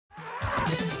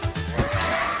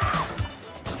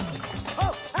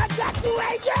Oh, I got you,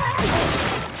 Adrian!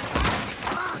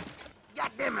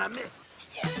 God damn it, I missed.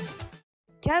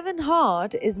 Kevin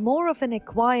Hart is more of an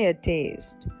acquired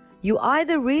taste. You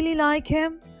either really like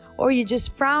him or you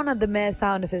just frown at the mere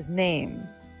sound of his name.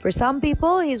 For some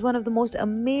people, he's one of the most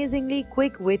amazingly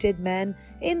quick-witted men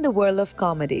in the world of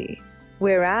comedy.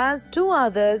 Whereas to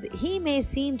others, he may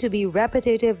seem to be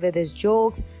repetitive with his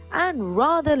jokes and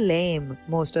rather lame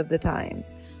most of the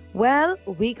times. Well,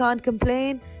 we can't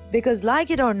complain because, like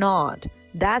it or not,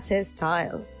 that's his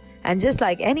style. And just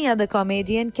like any other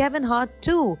comedian, Kevin Hart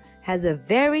too has a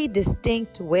very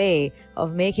distinct way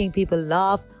of making people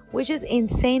laugh, which is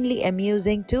insanely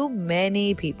amusing to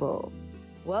many people.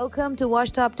 Welcome to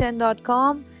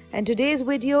WatchTop10.com, and today's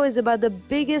video is about the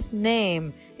biggest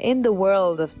name in the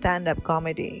world of stand-up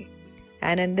comedy.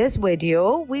 And in this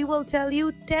video, we will tell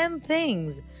you 10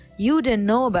 things you didn't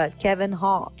know about Kevin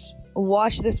Hart.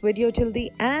 Watch this video till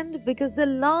the end because the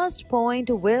last point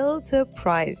will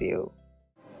surprise you.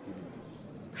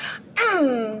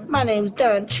 My name's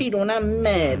Don Cheadle and I'm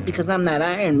mad because I'm not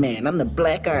Iron Man. I'm the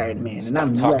Black Iron Man and Stop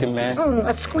I'm talking, rusty. man.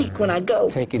 I squeak when I go.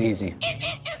 Take it easy.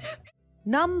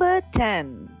 Number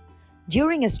 10.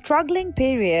 During a struggling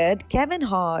period, Kevin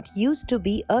Hart used to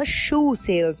be a shoe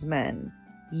salesman.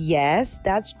 Yes,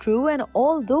 that's true, and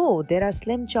although there are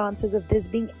slim chances of this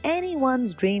being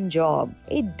anyone's dream job,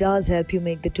 it does help you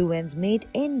make the two ends meet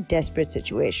in desperate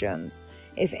situations.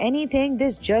 If anything,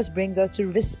 this just brings us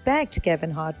to respect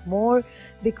Kevin Hart more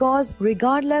because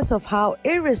regardless of how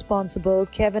irresponsible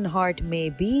Kevin Hart may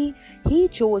be, he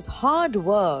chose hard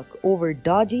work over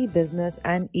dodgy business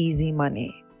and easy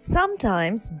money.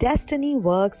 Sometimes destiny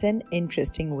works in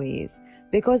interesting ways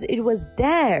because it was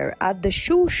there at the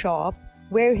shoe shop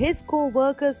where his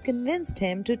co-workers convinced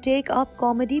him to take up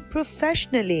comedy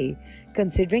professionally,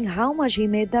 considering how much he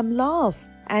made them laugh.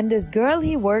 And this girl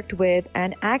he worked with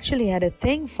and actually had a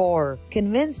thing for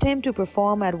convinced him to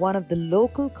perform at one of the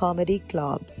local comedy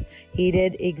clubs. He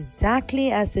did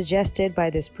exactly as suggested by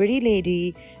this pretty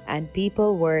lady, and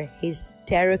people were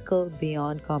hysterical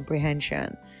beyond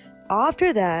comprehension.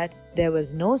 After that, there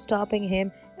was no stopping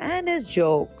him and his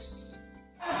jokes.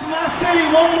 To my city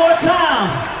one more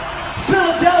time.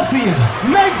 Philadelphia,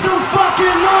 make some fucking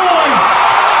noise!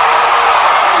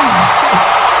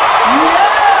 Yeah!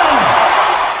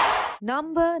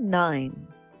 Number 9.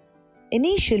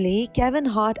 Initially, Kevin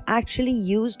Hart actually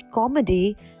used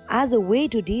comedy as a way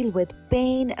to deal with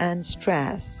pain and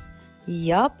stress.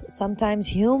 Yup, sometimes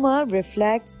humor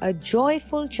reflects a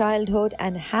joyful childhood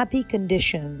and happy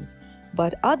conditions.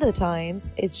 But other times,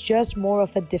 it's just more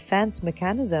of a defense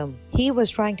mechanism. He was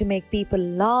trying to make people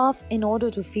laugh in order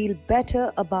to feel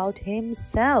better about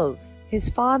himself. His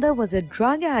father was a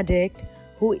drug addict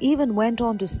who even went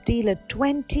on to steal a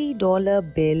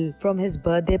 $20 bill from his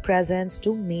birthday presents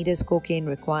to meet his cocaine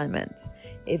requirements.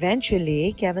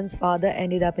 Eventually, Kevin's father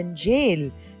ended up in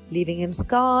jail, leaving him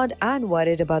scarred and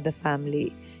worried about the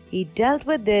family. He dealt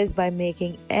with this by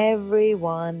making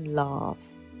everyone laugh.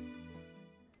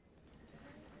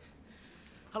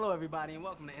 Hello everybody and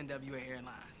welcome to NWA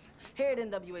Airlines. Here at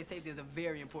NWA, safety is a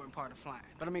very important part of flying.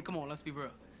 But I mean, come on, let's be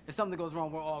real. If something goes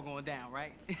wrong, we're all going down,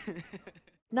 right?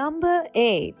 Number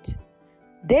 8.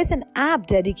 There's an app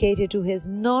dedicated to his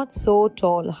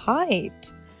not-so-tall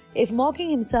height. If mocking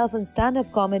himself in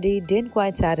stand-up comedy didn't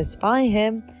quite satisfy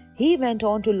him, he went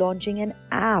on to launching an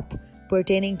app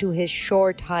pertaining to his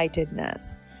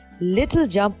short-heightedness. Little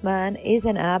Jumpman is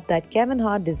an app that Kevin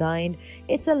Hart designed.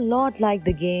 It's a lot like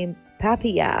the game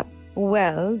Pappy app.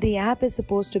 Well, the app is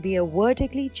supposed to be a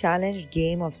vertically challenged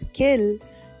game of skill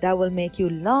that will make you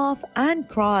laugh and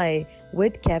cry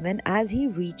with Kevin as he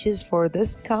reaches for the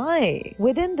sky.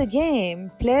 Within the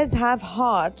game, players have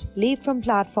Hart leap from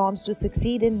platforms to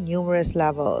succeed in numerous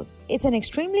levels. It's an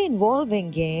extremely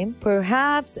involving game.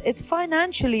 Perhaps it's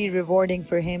financially rewarding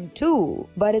for him too,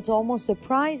 but it's almost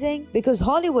surprising because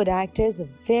Hollywood actors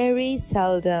very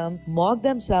seldom mock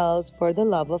themselves for the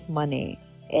love of money.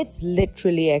 It's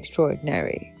literally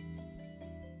extraordinary.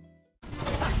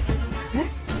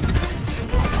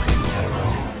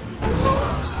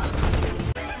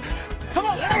 Come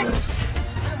on, Lance!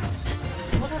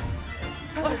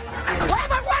 Why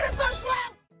am I running so slow?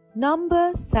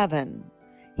 Number 7.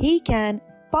 He can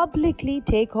publicly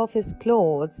take off his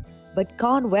clothes but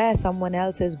can't wear someone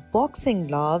else's boxing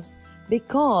gloves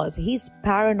because he's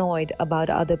paranoid about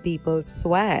other people's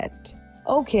sweat.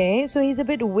 Okay, so he's a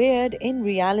bit weird in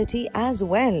reality as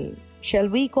well. Shall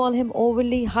we call him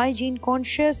overly hygiene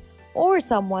conscious or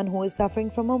someone who is suffering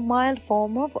from a mild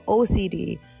form of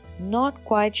OCD? Not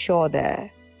quite sure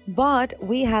there. But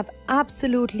we have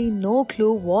absolutely no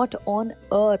clue what on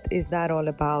earth is that all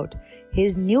about.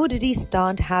 His nudity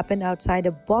stunt happened outside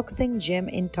a boxing gym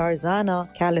in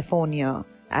Tarzana, California.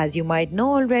 As you might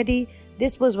know already,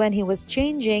 this was when he was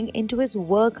changing into his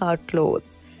workout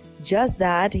clothes. Just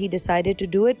that he decided to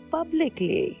do it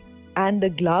publicly. And the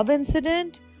glove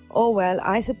incident? Oh well,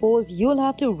 I suppose you'll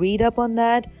have to read up on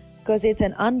that, because it's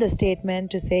an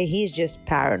understatement to say he's just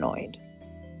paranoid.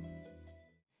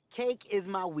 Cake is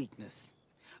my weakness,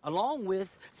 along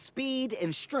with speed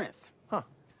and strength. Huh.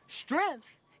 Strength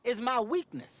is my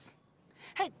weakness.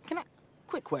 Hey,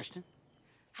 quick question.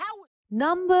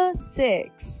 Number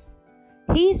 6.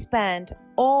 He spent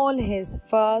all his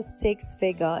first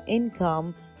six-figure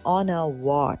income on a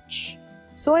watch.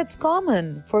 So it's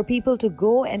common for people to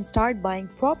go and start buying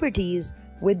properties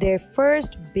with their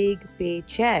first big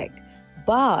paycheck,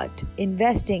 but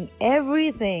investing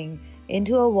everything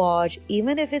into a watch,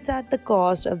 even if it's at the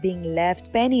cost of being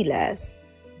left penniless,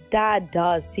 that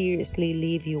does seriously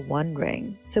leave you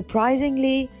wondering.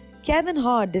 Surprisingly, Kevin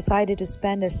Hart decided to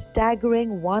spend a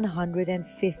staggering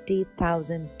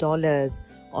 $150,000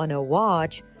 on a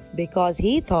watch because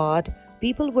he thought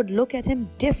people would look at him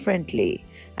differently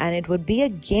and it would be a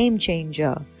game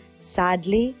changer.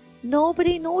 Sadly,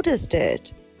 nobody noticed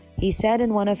it. He said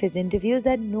in one of his interviews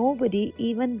that nobody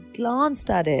even glanced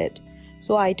at it.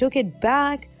 So I took it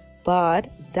back, but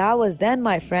that was then,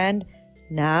 my friend.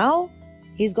 Now,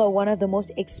 he's got one of the most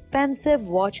expensive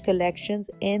watch collections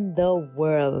in the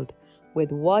world,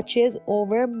 with watches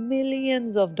over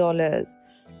millions of dollars.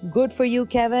 Good for you,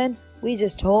 Kevin. We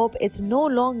just hope it's no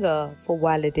longer for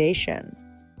validation.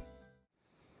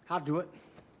 I'll do it.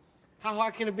 How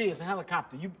hard can it be? It's a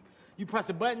helicopter. You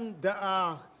press a button,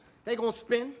 they gonna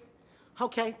spin.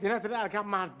 Okay, then after that I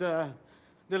got the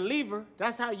lever.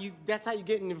 That's how you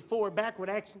get in the forward-backward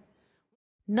action.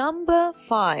 Number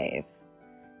 5.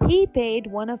 He paid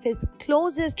one of his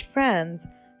closest friends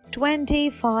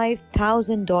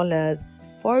 $25,000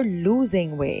 for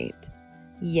losing weight.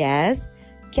 Yes,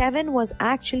 Kevin was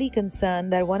actually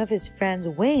concerned that one of his friends,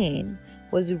 Wayne,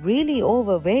 was really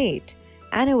overweight,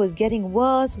 and it was getting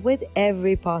worse with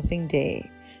every passing day,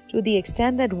 to the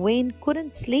extent that Wayne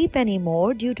couldn't sleep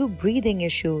anymore due to breathing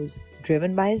issues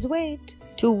driven by his weight.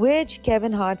 To which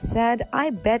Kevin Hart said, I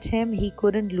bet him he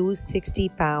couldn't lose 60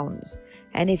 pounds,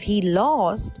 and if he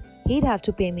lost, he'd have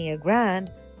to pay me $1,000.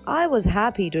 I was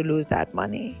happy to lose that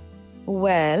money.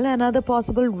 Well, another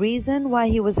possible reason why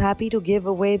he was happy to give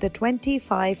away the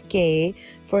 $25,000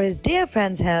 for his dear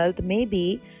friend's health may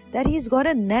be that he's got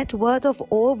a net worth of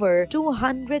over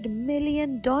 $200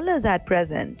 million at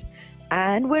present.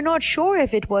 And we're not sure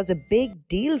if it was a big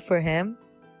deal for him.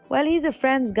 Well, he's a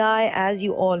friends guy, as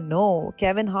you all know.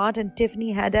 Kevin Hart and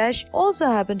Tiffany Haddish also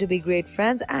happen to be great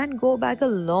friends and go back a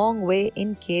long way,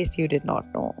 in case you did not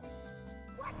know.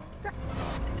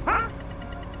 Huh?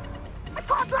 It's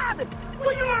called driving.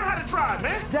 Where you learn how to drive,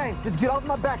 man? James, just get off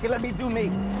my back and let me do me.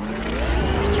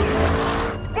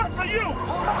 What for you?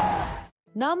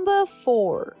 Number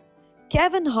 4.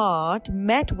 Kevin Hart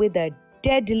met with a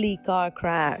deadly car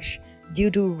crash due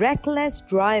to reckless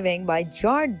driving by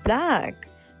Jared Black,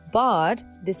 but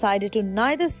decided to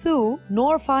neither sue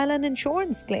nor file an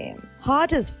insurance claim.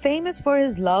 Hart is famous for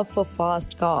his love for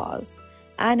fast cars,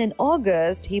 and in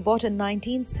August he bought a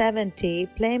 1970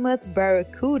 Plymouth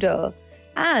Barracuda,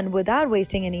 and without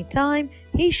wasting any time,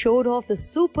 he showed off the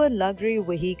super luxury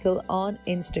vehicle on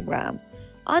Instagram.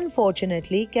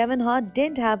 Unfortunately, Kevin Hart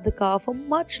didn't have the car for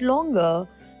much longer,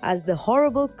 as the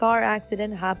horrible car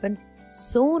accident happened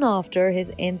soon after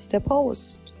his Insta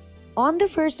post. On the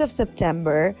 1st of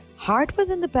September, Hart was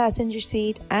in the passenger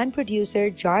seat and producer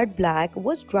Jared Black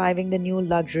was driving the new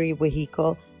luxury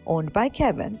vehicle owned by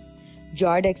Kevin.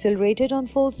 Jared accelerated on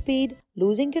full speed,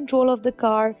 losing control of the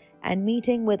car and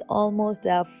meeting with almost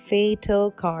a fatal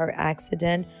car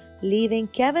accident, leaving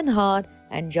Kevin Hart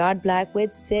and Jared Black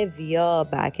with severe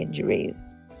back injuries.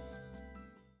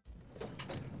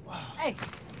 Hey,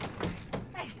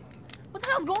 what the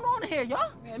hell's going on here,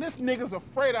 y'all? Man, this nigga's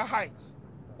afraid of heights.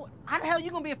 How the hell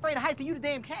you gonna be afraid of heights and you the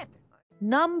damn captain?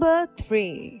 Number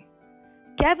 3.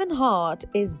 Kevin Hart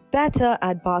is better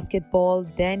at basketball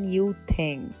than you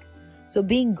think. So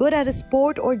being good at a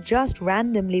sport or just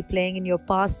randomly playing in your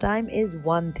pastime is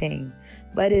one thing,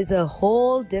 but is a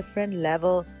whole different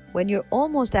level when you're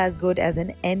almost as good as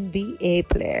an NBA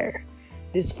player.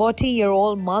 This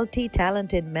 40-year-old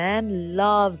multi-talented man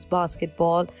loves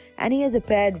basketball, and he has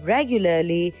appeared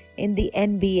regularly in the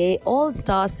NBA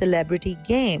All-Star Celebrity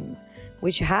Game,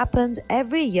 which happens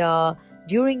every year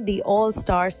during the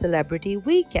All-Star Celebrity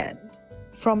Weekend.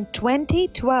 From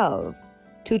 2012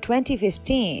 to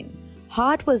 2015,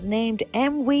 Hart was named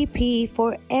MVP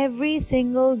for every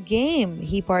single game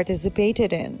he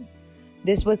participated in.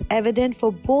 This was evident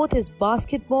for both his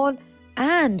basketball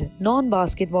and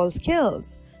non-basketball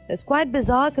skills. That's quite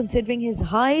bizarre considering his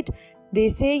height. They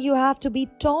say you have to be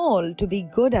tall to be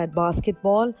good at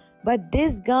basketball, but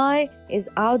this guy is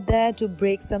out there to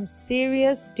break some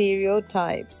serious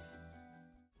stereotypes.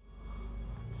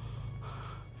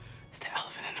 It's the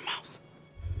elephant and the mouse.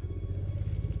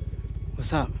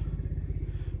 What's up?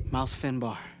 Mouse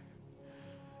Finbar,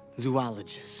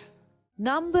 zoologist.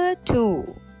 Number 2.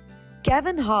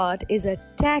 Kevin Hart is a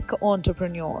tech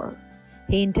entrepreneur.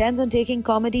 He intends on taking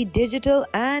comedy digital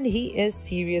and he is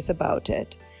serious about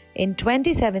it. In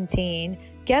 2017,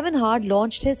 Kevin Hart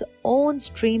launched his own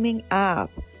streaming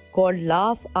app called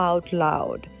Laugh Out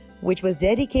Loud, which was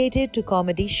dedicated to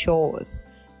comedy shows.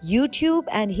 YouTube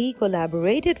and he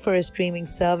collaborated for a streaming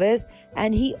service,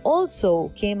 and he also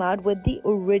came out with the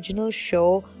original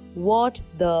show What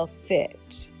the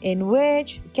Fit, in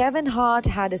which Kevin Hart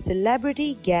had a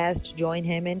celebrity guest join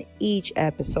him in each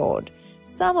episode.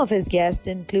 Some of his guests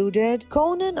included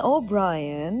Conan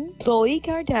O'Brien, Khloe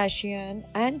Kardashian,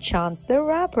 and Chance the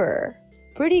Rapper.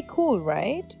 Pretty cool,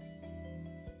 right?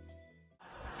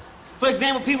 For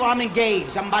example, people, I'm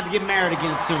engaged. I'm about to get married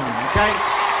again soon, okay?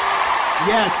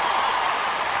 Yes.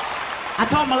 I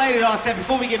told my lady, though, I said,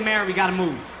 before we get married, we gotta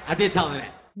move. I did tell her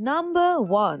that. Number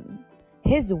 1.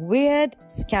 His weird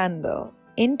scandal.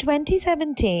 In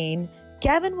 2017,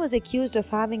 Kevin was accused of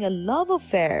having a love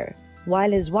affair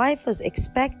while his wife was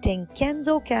expecting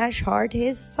Kenzo Cash Hart,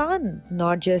 his son.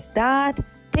 Not just that,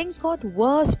 things got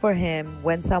worse for him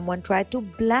when someone tried to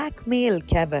blackmail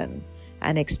Kevin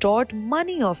and extort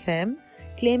money of him,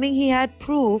 claiming he had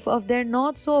proof of their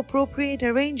not so appropriate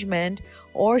arrangement,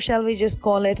 or shall we just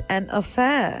call it an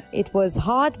affair. It was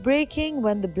heartbreaking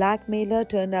when the blackmailer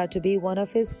turned out to be one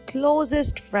of his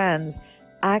closest friends,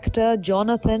 actor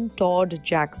Jonathan Todd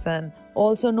Jackson,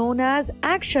 also known as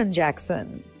Action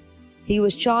Jackson. He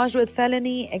was charged with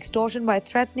felony, extortion by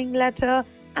threatening letter,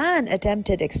 and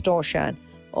attempted extortion.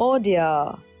 Oh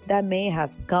dear, that may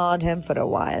have scarred him for a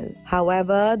while.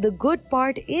 However, the good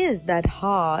part is that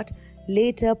Hart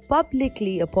later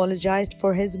publicly apologized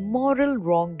for his moral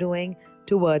wrongdoing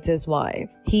towards his wife.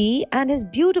 He and his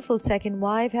beautiful second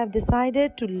wife have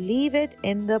decided to leave it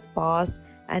in the past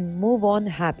and move on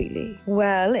happily.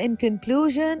 Well, in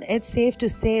conclusion, it's safe to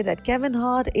say that Kevin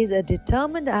Hart is a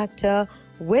determined actor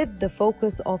with the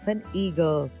focus of an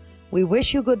eagle. We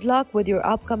wish you good luck with your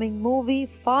upcoming movie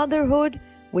Fatherhood,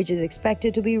 which is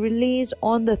expected to be released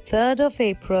on the 3rd of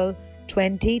April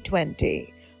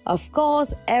 2020. Of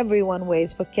course, everyone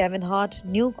waits for Kevin Hart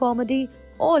new comedy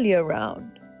all year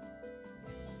round.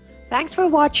 Thanks for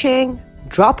watching.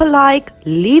 Drop a like,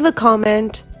 leave a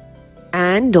comment,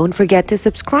 and don't forget to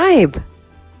subscribe.